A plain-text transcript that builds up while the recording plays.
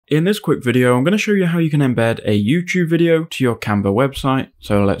in this quick video, I'm going to show you how you can embed a YouTube video to your Canva website.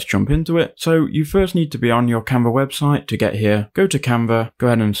 So let's jump into it. So you first need to be on your Canva website. To get here, go to Canva, go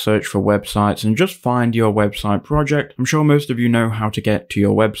ahead and search for websites and just find your website project. I'm sure most of you know how to get to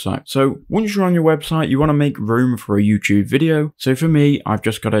your website. So once you're on your website, you want to make room for a YouTube video. So for me, I've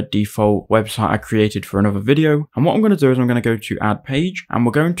just got a default website I created for another video. And what I'm going to do is I'm going to go to add page and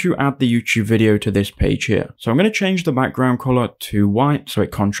we're going to add the YouTube video to this page here. So I'm going to change the background color to white so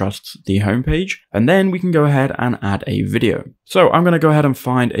it contrasts the home page, and then we can go ahead and add a video. So I'm going to go ahead and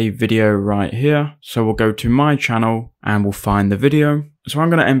find a video right here. So we'll go to my channel and we'll find the video. So I'm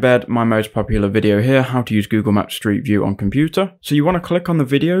going to embed my most popular video here, how to use Google Maps Street View on computer. So you want to click on the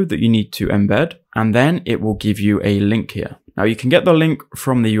video that you need to embed, and then it will give you a link here. Now you can get the link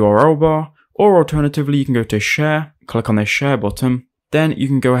from the URL bar, or alternatively you can go to share, click on this share button. Then you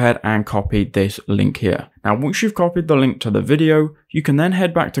can go ahead and copy this link here. Now, once you've copied the link to the video, you can then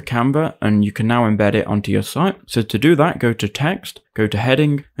head back to Canva and you can now embed it onto your site. So to do that, go to text, go to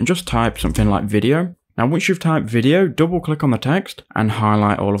heading and just type something like video. Now, once you've typed video, double click on the text and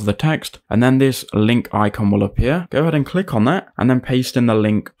highlight all of the text. And then this link icon will appear. Go ahead and click on that and then paste in the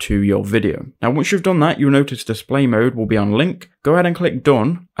link to your video. Now, once you've done that, you'll notice display mode will be on link. Go ahead and click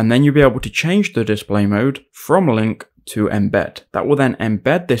done, and then you'll be able to change the display mode from link to embed. That will then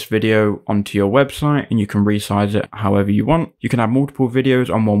embed this video onto your website and you can resize it however you want. You can have multiple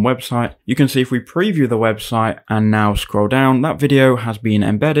videos on one website. You can see if we preview the website and now scroll down, that video has been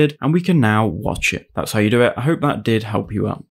embedded and we can now watch it. That's how you do it. I hope that did help you out.